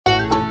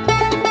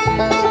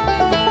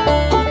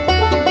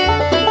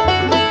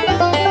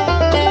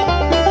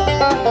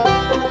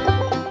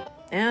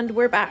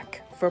we're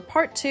back for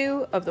part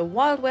 2 of the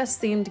Wild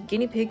West themed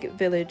Guinea Pig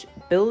Village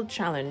Build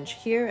Challenge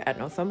here at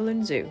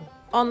Northumberland Zoo.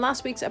 On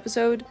last week's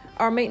episode,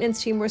 our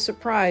maintenance team were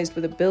surprised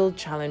with a build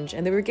challenge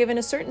and they were given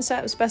a certain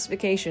set of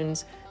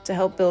specifications to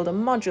help build a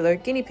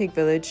modular guinea pig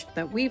village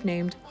that we've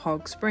named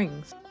Hog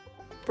Springs.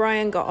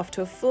 Brian got off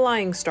to a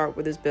flying start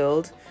with his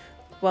build,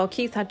 while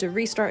Keith had to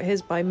restart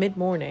his by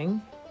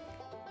mid-morning.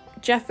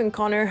 Jeff and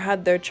Connor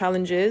had their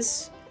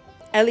challenges,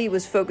 Ellie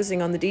was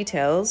focusing on the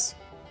details,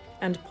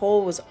 and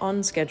Paul was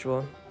on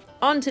schedule.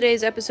 On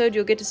today's episode,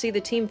 you'll get to see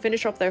the team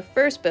finish off their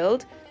first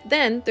build,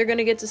 then they're going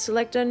to get to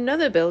select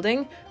another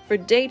building for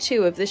day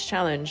 2 of this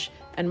challenge.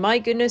 And my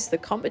goodness, the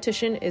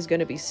competition is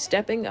going to be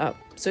stepping up,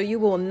 so you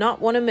will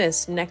not want to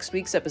miss next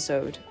week's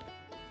episode.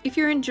 If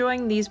you're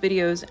enjoying these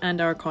videos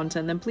and our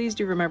content, then please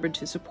do remember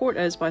to support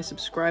us by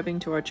subscribing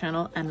to our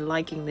channel and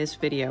liking this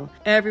video.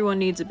 Everyone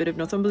needs a bit of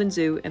Northumberland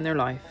Zoo in their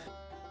life.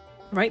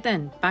 Right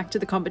then, back to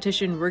the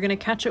competition. We're going to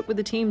catch up with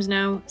the teams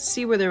now,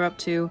 see where they're up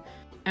to,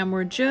 and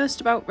we're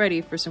just about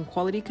ready for some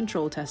quality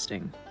control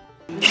testing.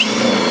 I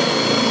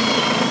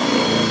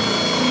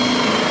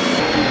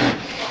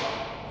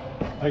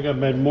think I've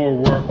made more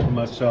work for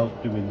myself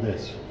doing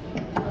this.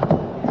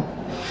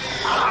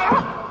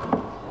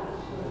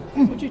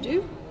 What'd you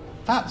do?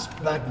 That's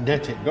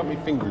magnetic. Got my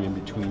finger in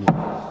between it.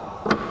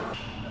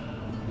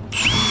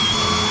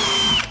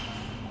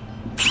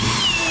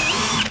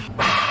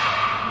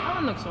 That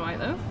one looks alright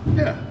though.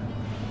 Yeah.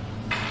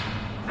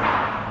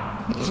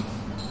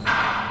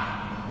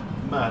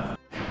 Mad.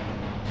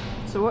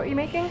 So what are you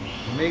making?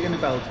 I'm making a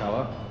bell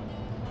tower.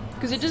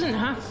 Because it doesn't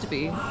have to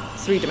be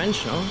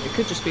 3-dimensional. It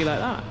could just be like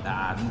that.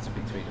 Nah, it needs to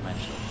be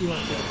 3-dimensional. You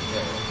want to?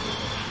 Yeah.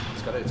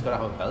 It's got to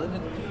have a bell in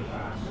it.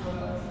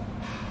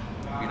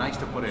 It'd be nice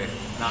to put a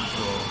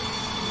natural.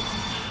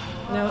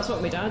 No, that's what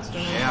my dad's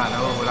done. Yeah, I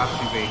know it would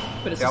actually be.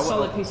 But it's a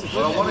solid piece of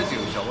wood. What I want to do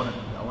is I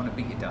want to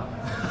beat your dad.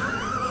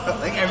 I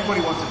think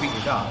everybody wants to beat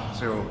your dad.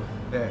 So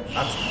yeah,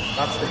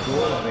 that's the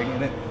goal, I think,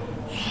 isn't it?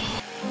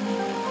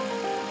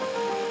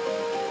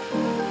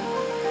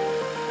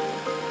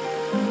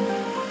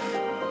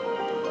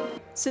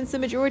 Since the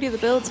majority of the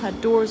builds had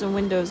doors and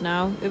windows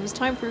now, it was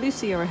time for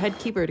Lucy, our head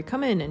keeper, to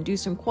come in and do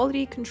some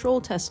quality control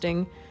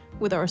testing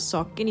with our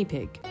sock guinea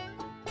pig.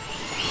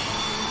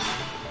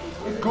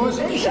 It goes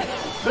in.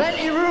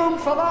 Plenty room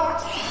for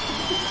that.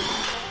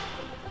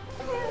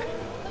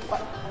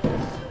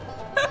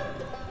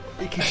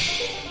 You can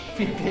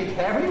be big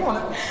hairy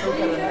one.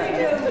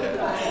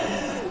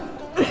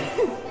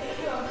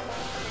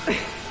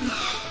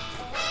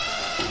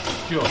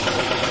 Sure.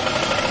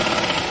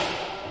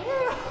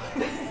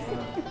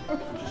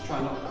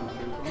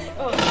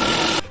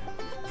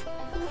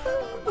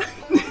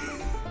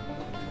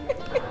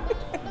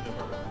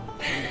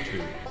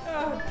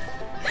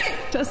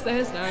 Test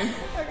theirs now.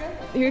 Okay.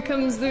 Here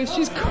comes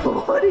Lucy's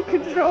quality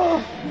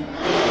control.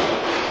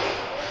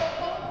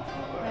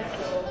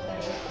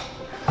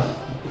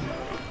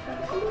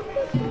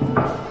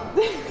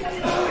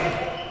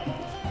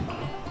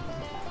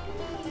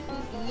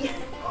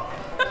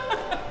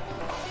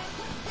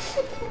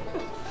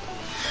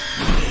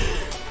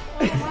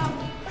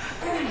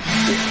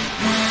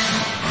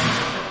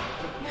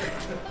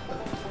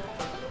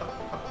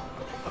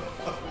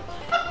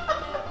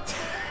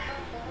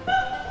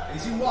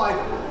 Is he wide?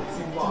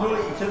 No, you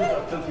tell me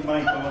that filthy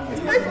mind, come on. No,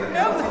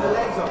 the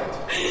legs on it.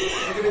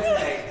 Look at its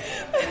legs.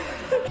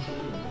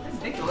 It's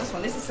ridiculous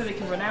one. This is so we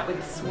can run out with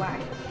his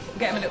swag.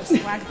 Get him a little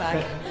swag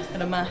bag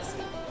and a mask.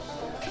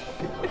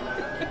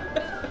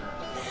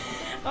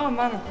 Oh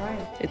man, I'm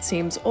crying. It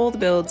seems all the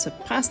builds have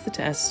passed the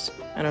test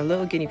and our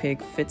little guinea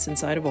pig fits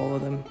inside of all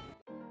of them.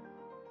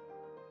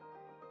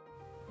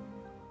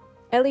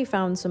 Ellie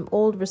found some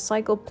old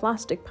recycled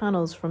plastic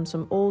panels from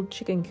some old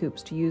chicken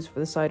coops to use for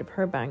the side of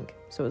her bank,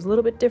 so it was a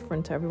little bit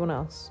different to everyone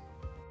else.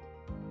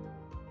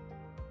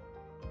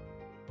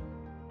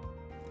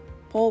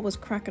 Paul was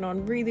cracking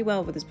on really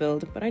well with his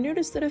build, but I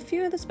noticed that a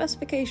few of the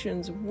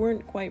specifications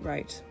weren't quite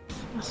right.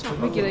 That's not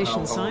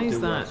regulation size,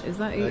 that. Is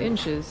that 8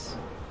 inches?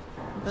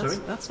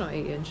 That's not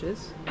 8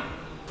 inches.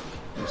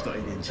 It's not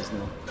 8 inches,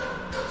 no.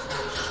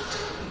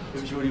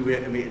 It was the only way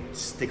to make it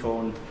stick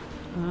on.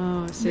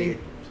 Oh, I see. Make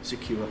it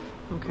secure.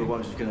 Okay.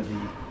 Otherwise it's going to be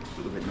a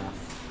little bit naff.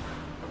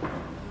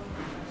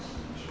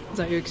 Is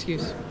that your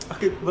excuse? I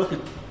could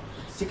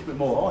stick a bit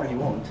more on if you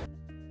want.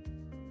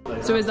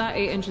 So is that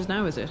 8 inches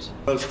now, is it?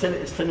 Well, it's 10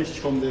 inches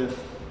from the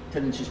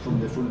front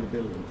of the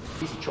building.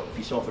 You can chop a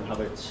piece off and have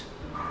it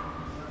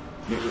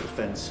make it a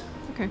fence.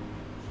 Okay.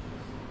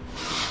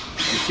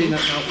 You've seen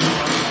that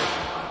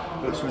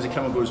now. But as soon as the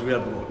camera goes away,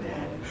 I'll go,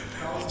 yeah,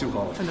 it's too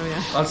hard. I know,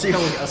 yeah. I'll see how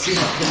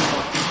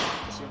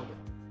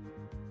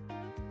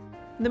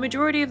The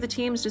majority of the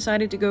teams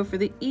decided to go for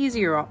the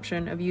easier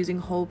option of using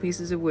whole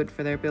pieces of wood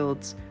for their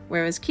builds,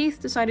 whereas Keith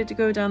decided to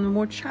go down the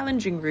more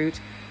challenging route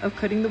of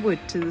cutting the wood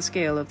to the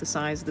scale of the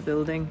size of the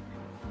building.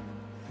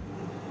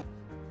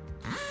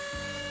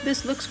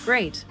 This looks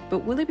great, but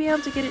will he be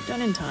able to get it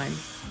done in time?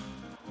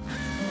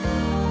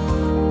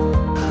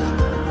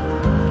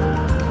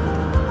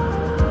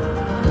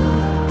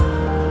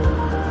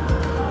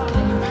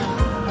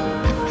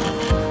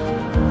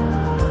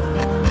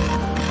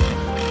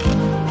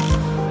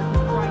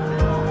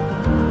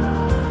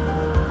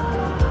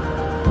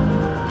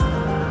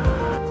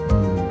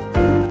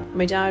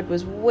 My dad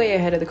was way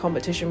ahead of the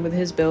competition with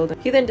his build.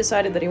 He then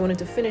decided that he wanted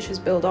to finish his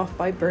build off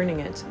by burning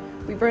it.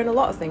 We burn a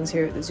lot of things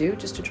here at the zoo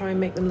just to try and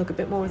make them look a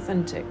bit more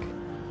authentic.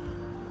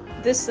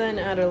 This then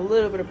added a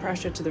little bit of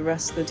pressure to the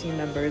rest of the team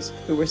members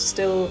who were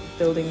still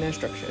building their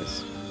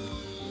structures.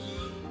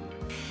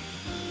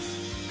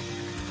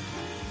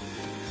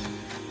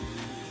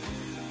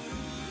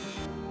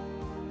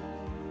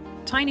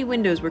 Tiny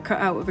windows were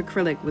cut out of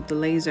acrylic with the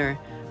laser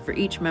for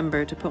each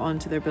member to put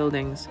onto their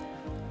buildings.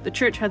 The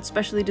church had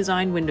specially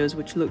designed windows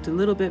which looked a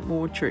little bit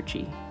more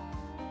churchy.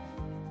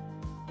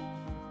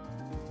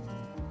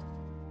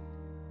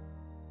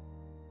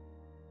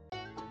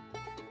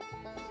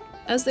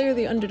 As they are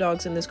the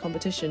underdogs in this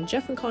competition,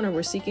 Jeff and Connor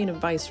were seeking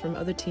advice from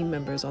other team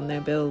members on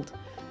their build,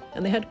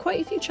 and they had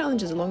quite a few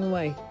challenges along the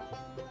way.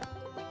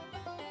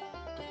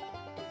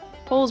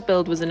 Paul's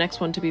build was the next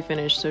one to be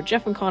finished, so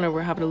Jeff and Connor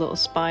were having a little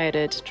spy at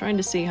it, trying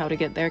to see how to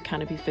get their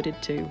canopy fitted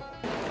too.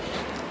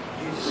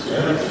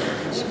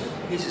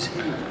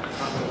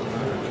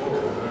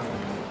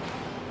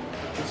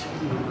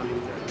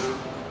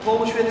 Paul,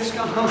 which way this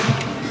gone?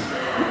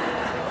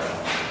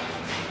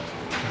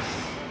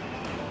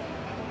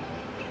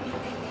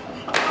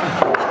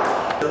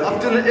 I've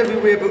done it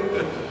everywhere, but I'm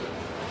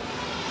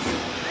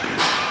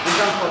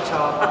going for a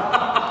top.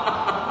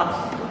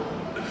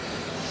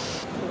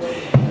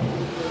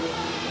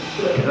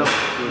 Get up,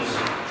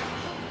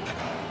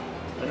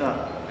 like that.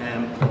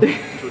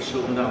 So it's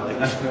sloping down like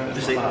this.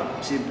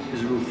 See,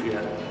 there's a roof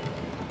here.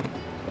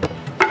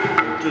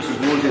 Just as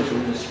one into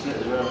the split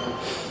as well.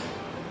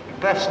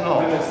 Best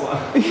not.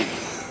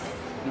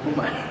 Never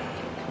mind.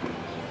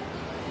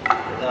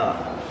 Like that.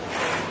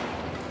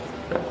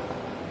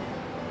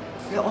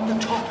 Yeah, on the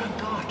top like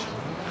that.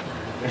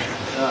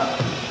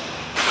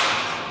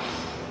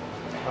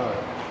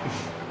 Alright.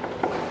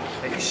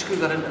 Hey, you screw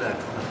that into there,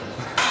 Connor.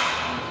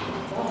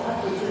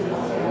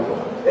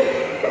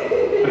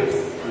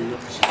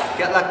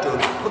 Get that done,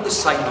 put the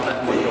sign on it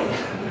and we're done.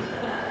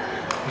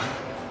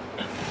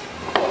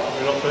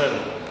 You're not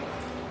burning.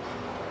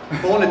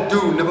 Born it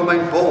do, never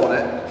mind born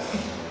it.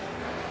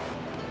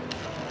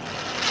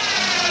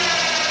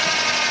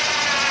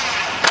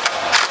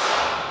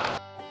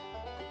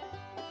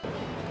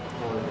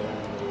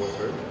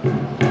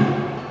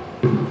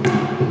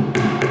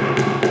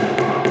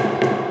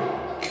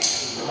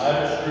 I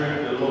just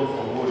screwed the lump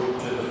of wood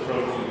to the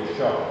front of your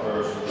shop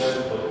first and then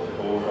put the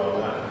board on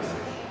that.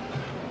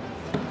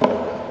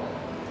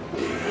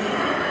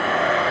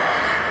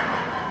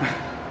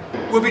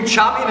 We'll be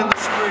champion in the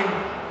spring.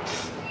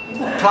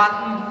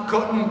 Planting,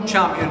 cutting,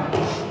 champion.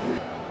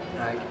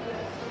 Right.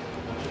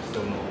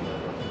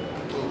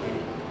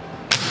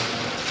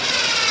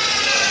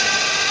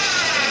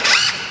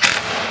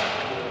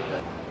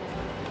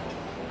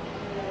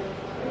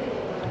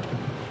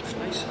 It's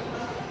nice.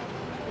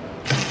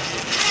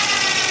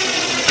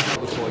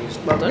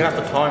 Well done. You have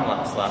to time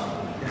lapse that.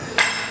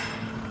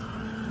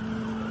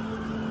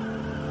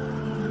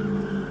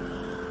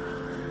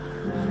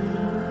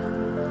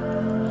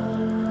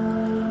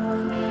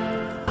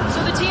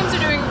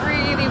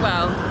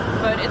 well,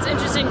 but it's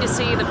interesting to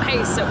see the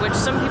pace at which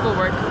some people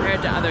work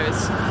compared to others.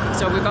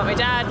 So we've got my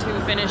dad who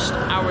finished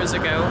hours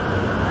ago.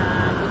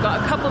 We've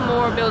got a couple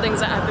more buildings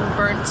that have been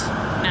burnt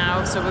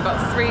now, so we've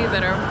got 3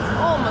 that are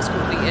almost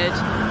completed.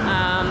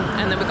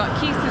 And then we've got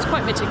Keith, who's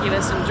quite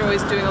meticulous and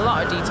enjoys doing a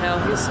lot of detail.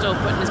 He's still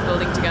putting his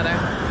building together.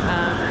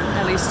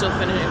 Ellie's still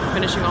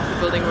finishing off the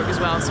building work as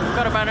well. So we've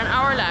got about an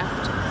hour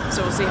left,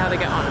 so we'll see how they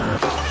get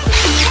on.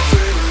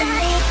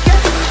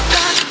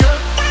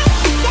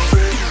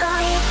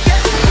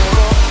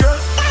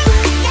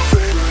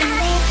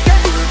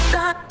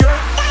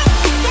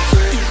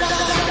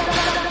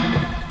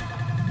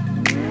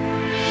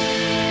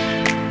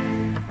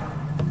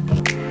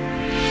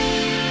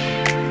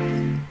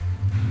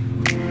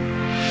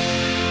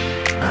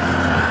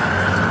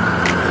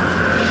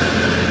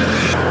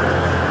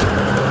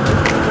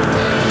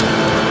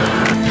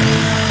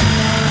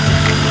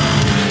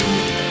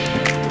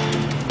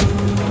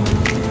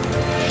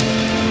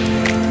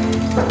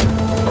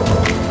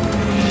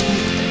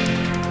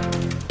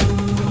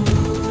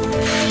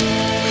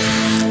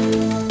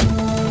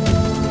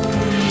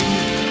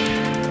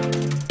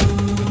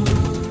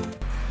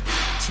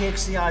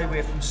 Takes the eye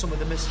away from some of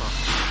the mishaps.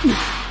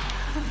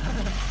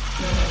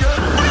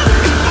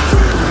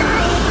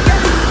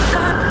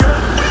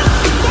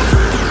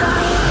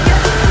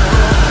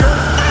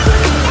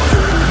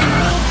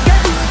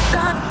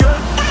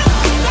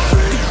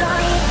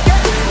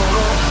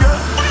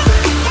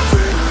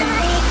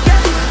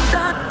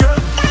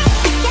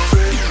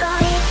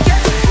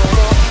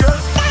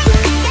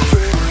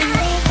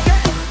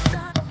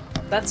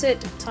 That's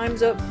it,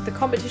 time's up. The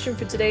competition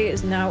for today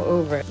is now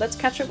over. Let's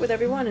catch up with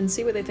everyone and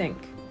see what they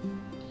think.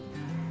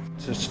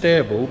 It's a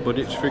stable, but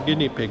it's for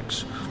guinea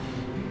pigs.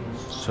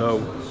 So,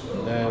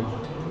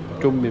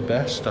 done my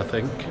best, I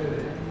think.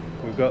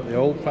 We've got the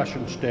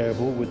old-fashioned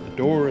stable with the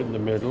door in the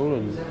middle,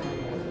 and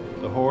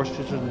the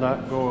horses and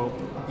that go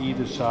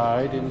either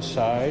side,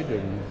 inside,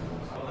 and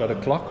got a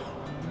clock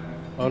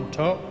on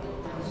top.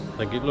 I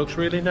think it looks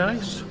really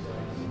nice.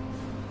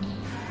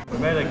 We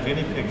made a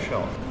guinea pig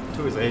shop.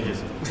 Took us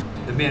ages.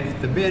 The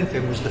main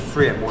thing was the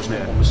frame, wasn't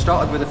it? When we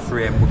started with the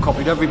frame, we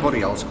copied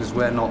everybody else because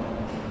we're not.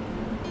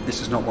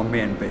 This is not one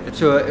main bit.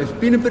 So it's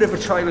been a bit of a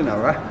trial and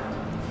error.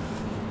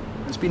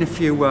 There's been a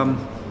few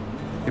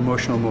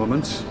emotional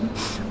moments,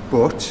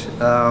 but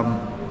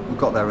we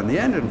got there in the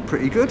end and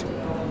pretty good,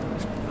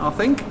 I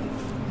think.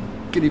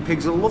 Guinea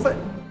pigs will love it.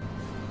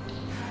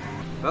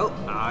 Well,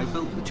 I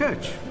built the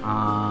church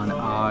and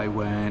I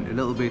went a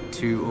little bit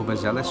too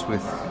overzealous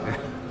with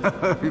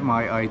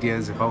my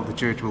ideas of how the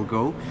church will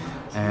go.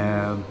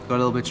 Got a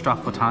little bit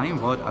strapped for time,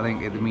 but I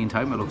think in the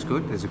meantime it looks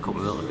good. There's a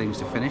couple of little things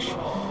to finish.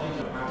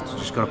 So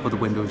just got to put the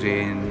windows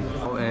in,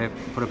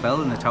 put a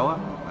bell in the tower,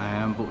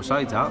 but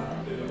besides that,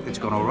 it's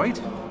gone alright.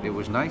 It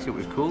was nice, it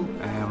was cool.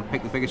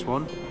 Picked the biggest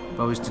one. If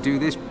I was to do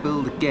this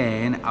build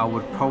again, I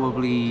would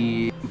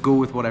probably go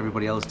with what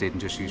everybody else did and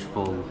just use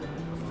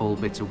full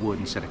bits of wood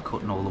instead of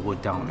cutting all the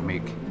wood down to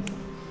make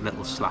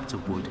little slats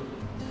of wood.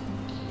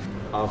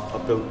 I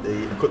cut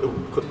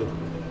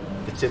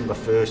the timber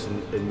first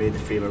and made the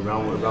frame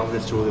around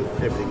it so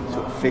that everything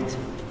sort of fit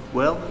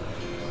well.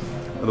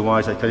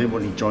 Otherwise, I didn't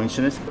want any joints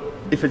in it.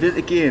 If I did it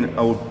again,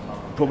 I would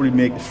probably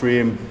make the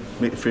frame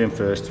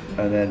first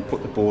and then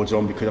put the boards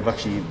on, because I've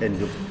actually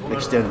ended up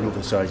extending over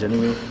the sides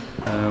anyway.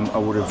 I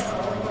would have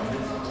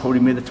probably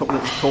made the top a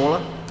little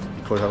taller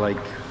because I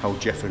like how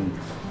Jeff and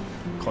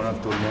Connor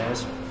have done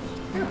theirs.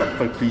 I'm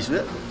quite pleased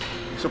with it.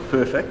 It's not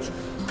perfect,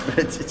 but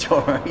it's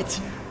alright.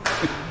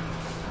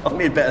 I've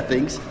made better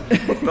things,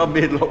 but I've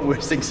made a lot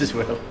worse things as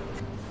well.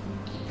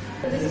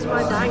 This is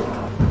my bank.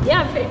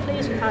 Yeah, I'm pretty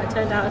pleased with how it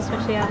turned out,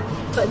 especially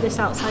putting this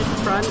outside the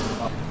front.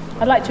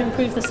 I'd like to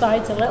improve the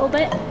sides a little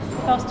bit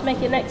if I was to make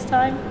it next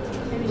time.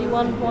 Maybe do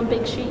one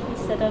big sheet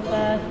instead of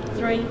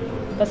 3.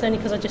 That's only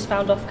because I just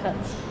found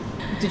offcuts.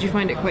 Did you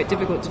find it quite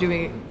difficult to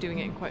doing it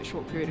in quite a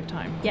short period of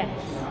time? Yes,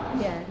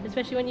 yeah,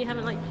 especially when you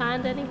haven't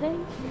planned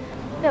anything.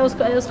 Yeah,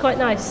 it was quite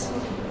nice.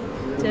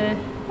 No,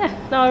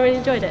 I really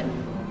enjoyed it.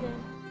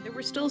 There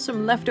were still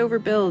some leftover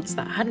builds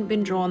that hadn't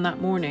been drawn that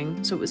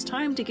morning, so it was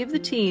time to give the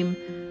team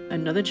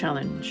another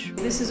challenge.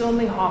 This is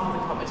only half of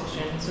the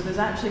competition, so there's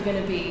actually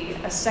going to be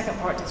a second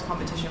part to this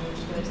competition which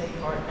is going to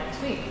take part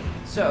next week.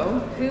 So,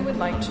 who would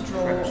like to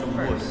draw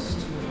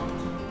first?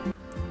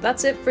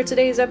 That's it for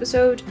today's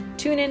episode.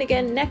 Tune in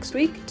again next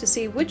week to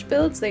see which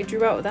builds they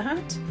drew out of the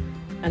hat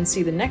and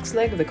see the next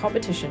leg of the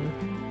competition.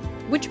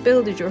 Which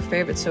build is your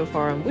favourite so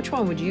far and which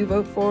one would you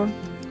vote for?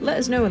 Let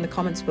us know in the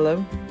comments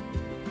below.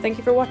 Thank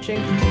you for watching.